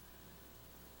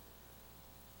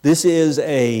 This is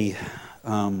I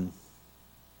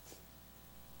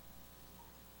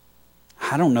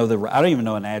don't even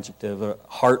know an adjective,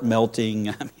 heart melting.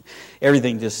 I mean,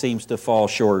 everything just seems to fall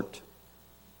short.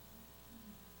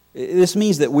 This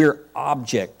means that we're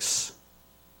objects,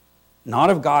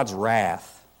 not of God's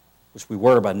wrath, which we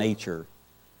were by nature.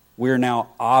 We're now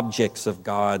objects of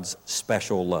God's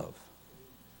special love.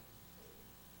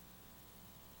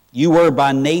 You were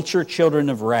by nature children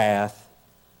of wrath,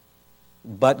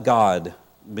 but God,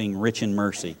 being rich in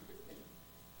mercy,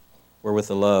 wherewith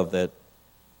the love that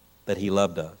He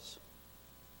loved us.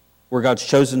 We're God's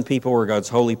chosen people, we're God's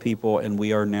holy people, and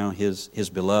we are now His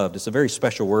beloved. It's a very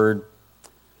special word.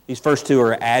 These first two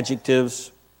are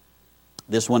adjectives.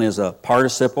 This one is a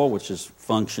participle, which is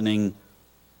functioning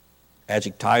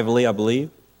adjectively, I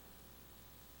believe.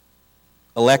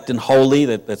 Elect and holy,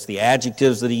 that's the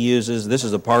adjectives that he uses. This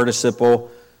is a participle,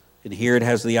 and here it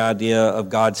has the idea of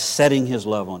God setting His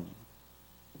love on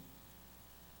you.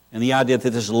 And the idea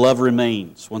that this love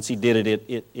remains. Once He did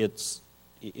it,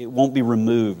 it won't be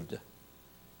removed.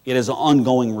 It has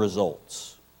ongoing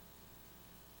results.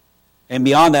 And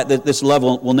beyond that, this love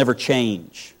will never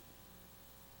change.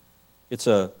 It's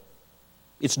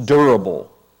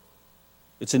durable.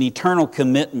 It's an eternal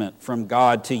commitment from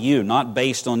God to you, not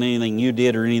based on anything you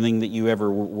did or anything that you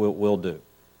ever will do.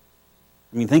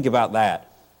 I mean, think about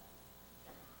that.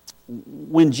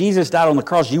 When Jesus died on the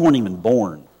cross, you weren't even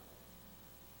born.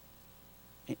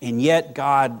 And yet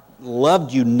God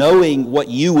loved you knowing what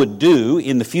you would do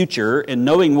in the future and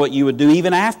knowing what you would do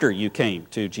even after you came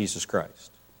to Jesus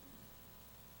Christ.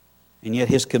 And yet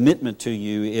His commitment to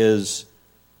you is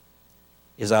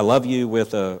I love you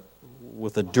with a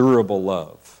durable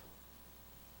love,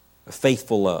 a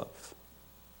faithful love,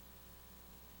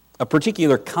 a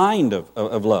particular kind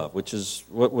of love, which is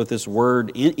what this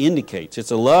word indicates.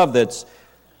 It's a love that's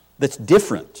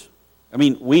different. I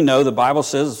mean, we know the Bible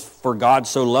says, for God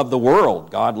so loved the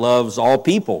world. God loves all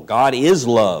people. God is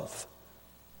love.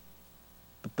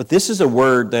 But this is a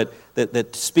word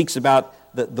that speaks about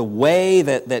the way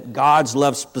that God's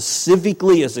love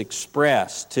specifically is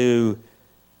expressed to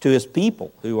His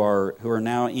people who are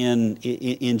now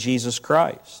in Jesus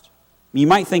Christ. You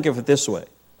might think of it this way.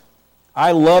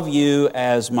 I love you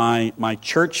as my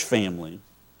church family,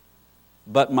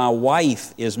 but my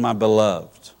wife is my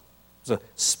beloved. It's a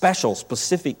special,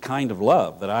 specific kind of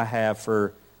love that I have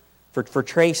for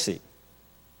Tracy.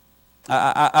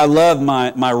 I love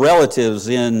my relatives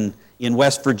in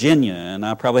West Virginia, and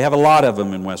I probably have a lot of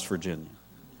them in West Virginia.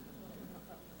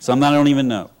 Some that I don't even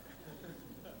know.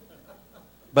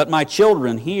 But my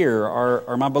children here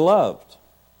are my beloved.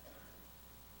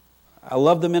 I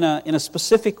love them in a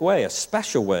specific way, a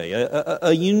special way,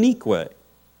 a unique way.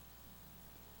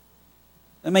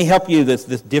 It may help you, this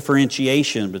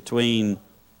differentiation between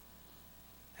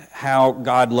how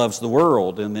God loves the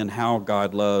world and then how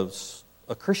God loves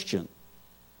a Christian.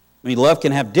 I mean, love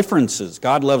can have differences.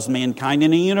 God loves mankind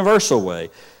in a universal way.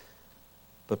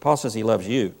 But Paul says He loves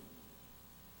you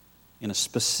in a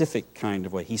specific kind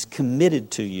of way. He's committed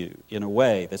to you in a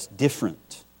way that's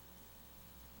different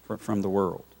from the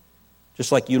world.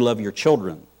 Just like you love your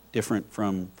children, different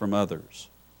from others.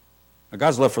 Now,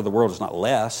 God's love for the world is not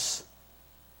less.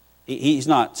 He's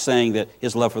not saying that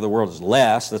His love for the world is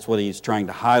less. That's what He's trying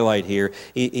to highlight here.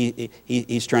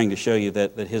 He's trying to show you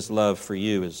that His love for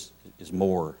you is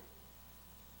more.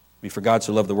 I mean, for God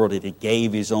so loved the world that He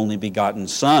gave His only begotten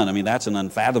Son. I mean, that's an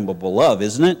unfathomable love,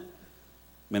 isn't it? I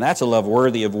mean, that's a love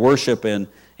worthy of worship and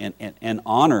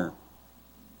honor.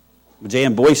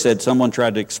 J.M. Boyce said someone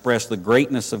tried to express the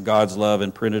greatness of God's love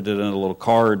and printed it in a little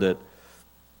card that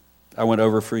I went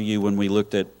over for you when we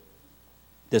looked at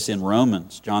this in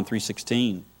Romans, John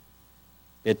 3:16.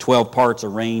 It had 12 parts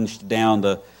arranged down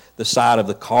the side of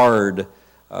the card,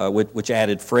 which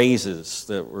added phrases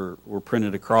that were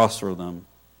printed across for them.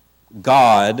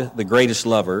 God, the greatest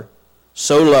lover,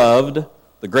 so loved,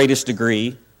 the greatest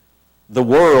degree, the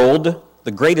world,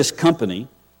 the greatest company,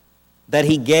 that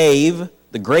He gave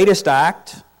the greatest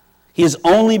act, His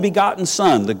only begotten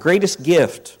Son, the greatest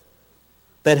gift,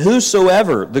 that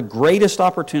whosoever, the greatest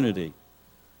opportunity,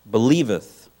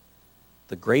 believeth,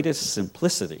 the greatest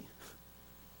simplicity,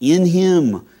 in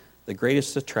Him, the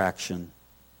greatest attraction,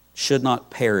 should not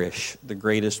perish, the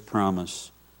greatest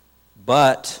promise,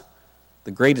 but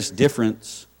the greatest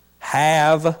difference,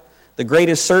 have the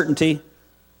greatest certainty,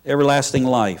 everlasting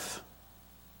life,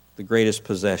 the greatest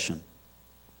possession.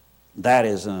 That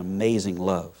is an amazing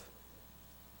love.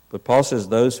 But Paul says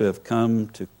those who have come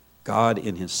to God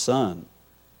in His Son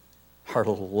are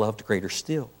loved greater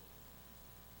still.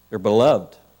 They're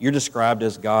beloved. You're described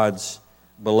as God's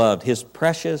beloved, His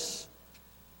precious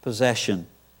possession.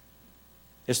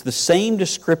 It's the same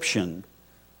description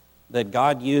that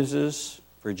God uses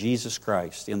for Jesus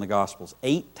Christ in the Gospels.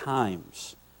 8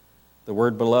 times the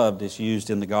word beloved is used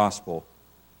in the Gospels,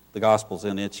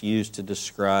 and it's used to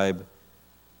describe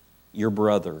your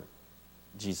brother,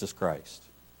 Jesus Christ.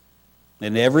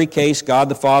 In every case, God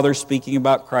the Father, speaking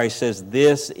about Christ, says,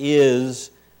 "This is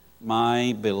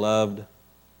my beloved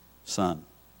Son."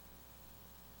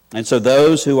 And so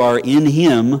those who are in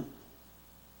Him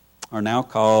are now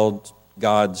called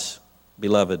God's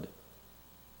beloved.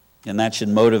 And that should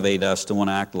motivate us to want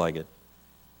to act like it.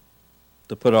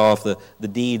 to put off the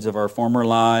deeds of our former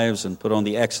lives and put on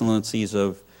the excellencies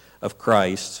of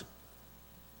Christ.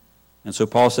 And so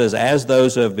Paul says, as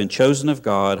those who have been chosen of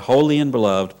God, holy and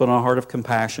beloved, put on a heart of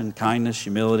compassion, kindness,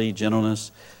 humility,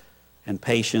 gentleness, and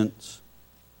patience.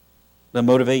 Does that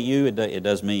motivate you? It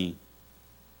does me.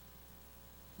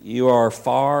 You're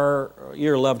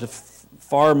loved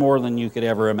far more than you could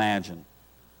ever imagine.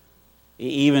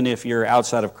 Even if you're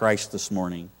outside of Christ this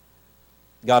morning.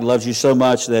 God loves you so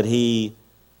much that He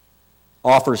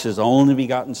offers His only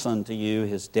begotten Son to you,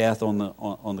 His death on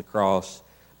the cross.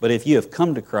 But if you have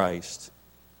come to Christ,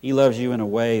 He loves you in a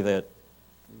way that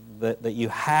you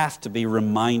have to be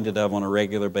reminded of on a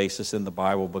regular basis in the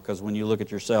Bible, because when you look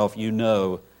at yourself, you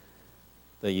know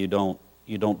that you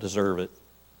don't deserve it.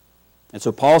 And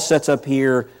so Paul sets up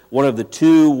here one of the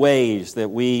two ways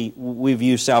that we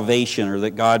view salvation, or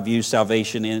that God views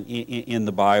salvation in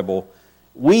the Bible.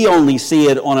 We only see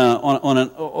it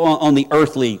on the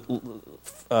earthly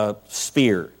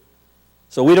sphere.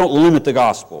 So we don't limit the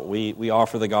gospel. We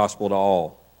offer the gospel to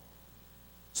all.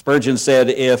 Spurgeon said,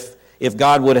 if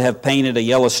God would have painted a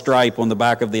yellow stripe on the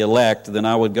back of the elect, then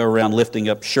I would go around lifting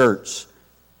up shirts.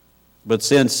 But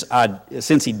since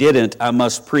He didn't, I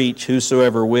must preach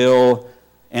whosoever will,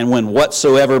 and when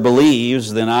whatsoever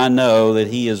believes, then I know that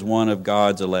he is one of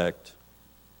God's elect.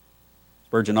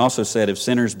 Spurgeon also said, if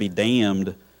sinners be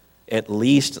damned, at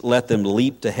least let them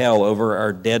leap to hell over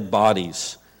our dead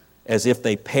bodies. As if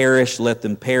they perish, let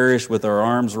them perish with our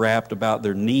arms wrapped about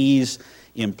their knees,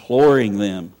 imploring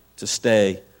them to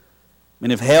stay.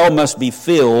 And if hell must be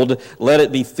filled, let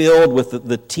it be filled with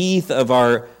the teeth of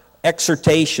our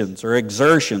exhortations or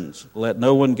exertions. Let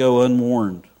no one go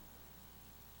unwarned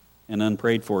and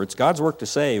unprayed for. It's God's work to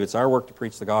save. It's our work to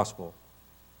preach the gospel.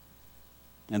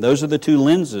 And those are the two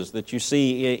lenses that you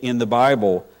see in the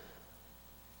Bible.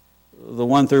 The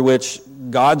one through which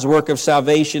God's work of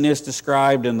salvation is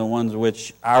described, and the ones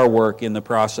which our work in the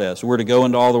process. We're to go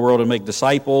into all the world and make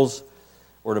disciples.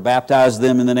 We're to baptize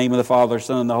them in the name of the Father,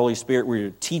 Son, and the Holy Spirit. We're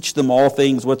to teach them all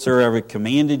things whatsoever I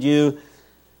commanded you.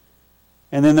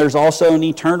 And then there's also an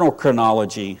eternal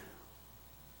chronology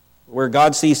where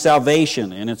God sees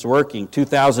salvation and it's working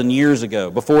 2,000 years ago,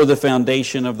 before the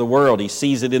foundation of the world. He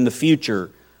sees it in the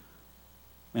future.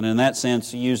 And in that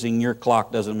sense, using your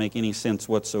clock doesn't make any sense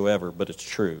whatsoever, but it's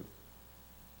true.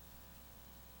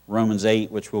 Romans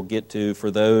 8, which we'll get to,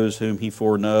 for those whom He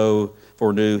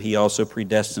foreknew, He also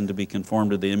predestined to be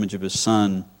conformed to the image of His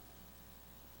Son,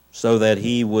 so that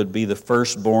He would be the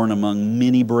firstborn among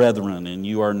many brethren, and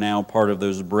you are now part of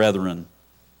those brethren.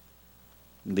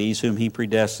 These whom He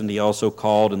predestined, He also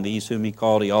called, and these whom He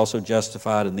called, He also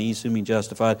justified, and these whom He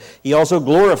justified, He also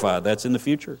glorified. That's in the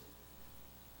future.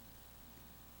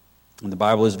 And the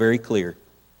Bible is very clear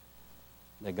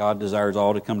that God desires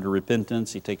all to come to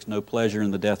repentance. He takes no pleasure in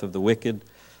the death of the wicked.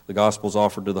 The gospel is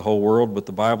offered to the whole world, but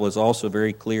the Bible is also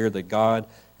very clear that God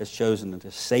has chosen to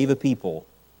save a people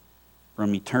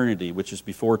from eternity, which is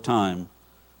before time,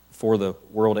 before the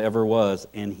world ever was,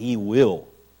 and He will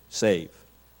save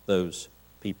those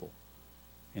people.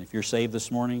 And if you're saved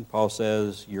this morning, Paul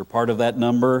says you're part of that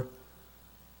number.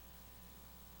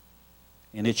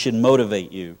 And it should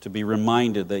motivate you to be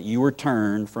reminded that you were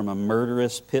turned from a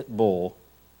murderous pit bull,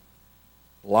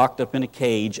 locked up in a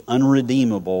cage,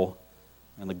 unredeemable,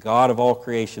 and the God of all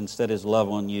creation set His love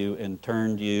on you and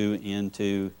turned you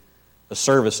into a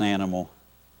service animal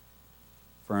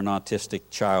for an autistic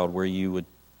child, where you would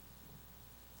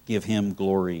give Him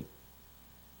glory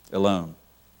alone.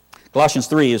 Colossians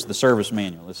 3 is the service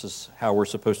manual. This is how we're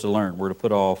supposed to learn. We're to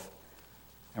put off,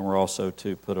 and we're also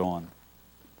to put on.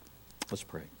 Let's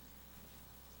pray.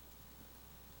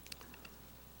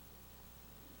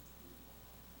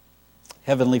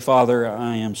 Heavenly Father,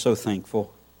 I am so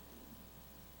thankful.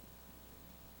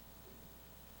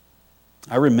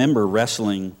 I remember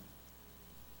wrestling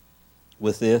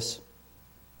with this,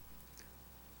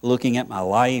 looking at my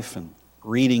life and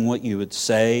reading what you would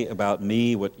say about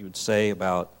me, what you would say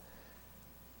about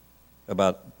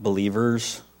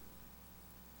believers,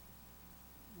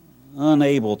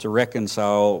 unable to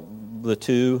reconcile the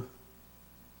two,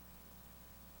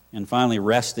 and finally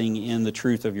resting in the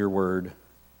truth of your word.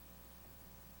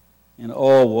 And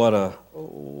oh, what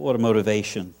a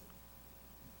motivation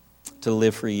to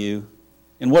live for you.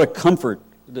 And what a comfort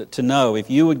to know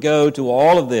if you would go to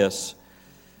all of this,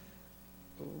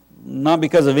 not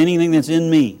because of anything that's in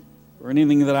me or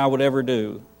anything that I would ever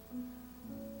do,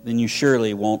 then you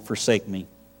surely won't forsake me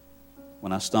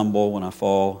when I stumble, when I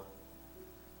fall,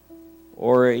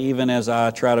 or even as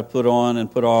I try to put on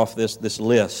and put off this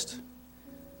list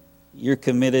You're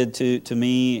committed to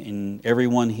me and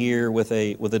everyone here with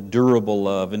a durable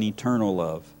love, an eternal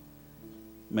love.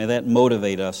 May that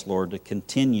motivate us, Lord, to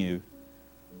continue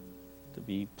to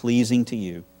be pleasing to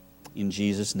you. In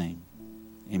Jesus' name,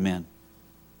 amen.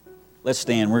 Let's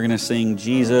stand. We're going to sing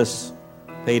Jesus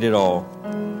Paid It All.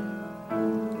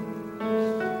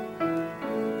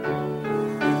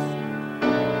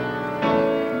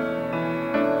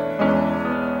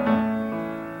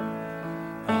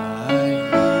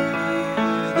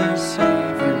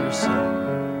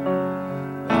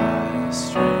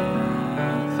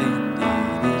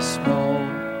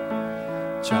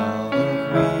 Child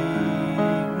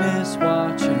of weakness,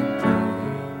 watch